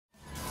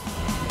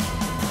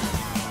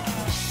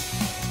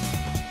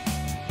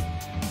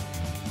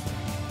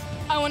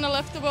want to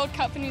lift the World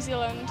Cup for New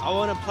Zealand. I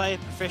want to play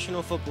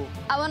professional football.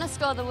 I want to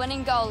score the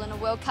winning goal in a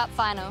World Cup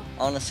final.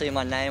 I want to see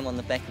my name on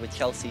the back of a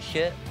Chelsea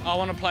shirt. I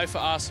want to play for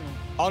Arsenal.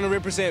 I want to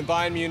represent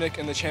Bayern Munich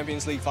in the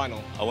Champions League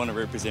final. I want to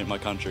represent my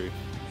country.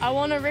 I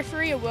want to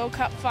referee a World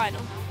Cup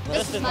final.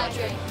 This is my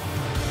dream.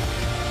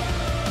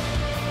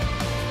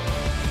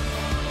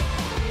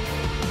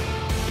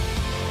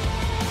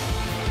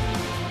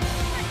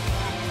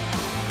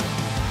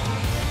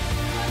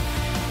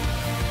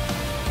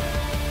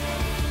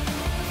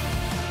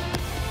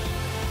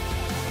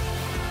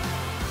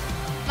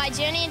 My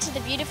journey into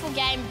the beautiful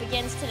game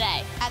begins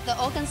today At the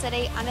Auckland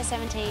City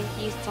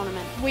Under-17 Youth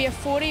Tournament. We have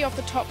 40 of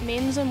the top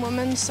men's and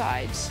women's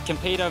sides.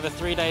 Compete over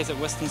 3 days at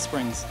Western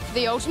Springs.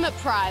 The ultimate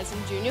prize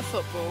in junior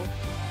football.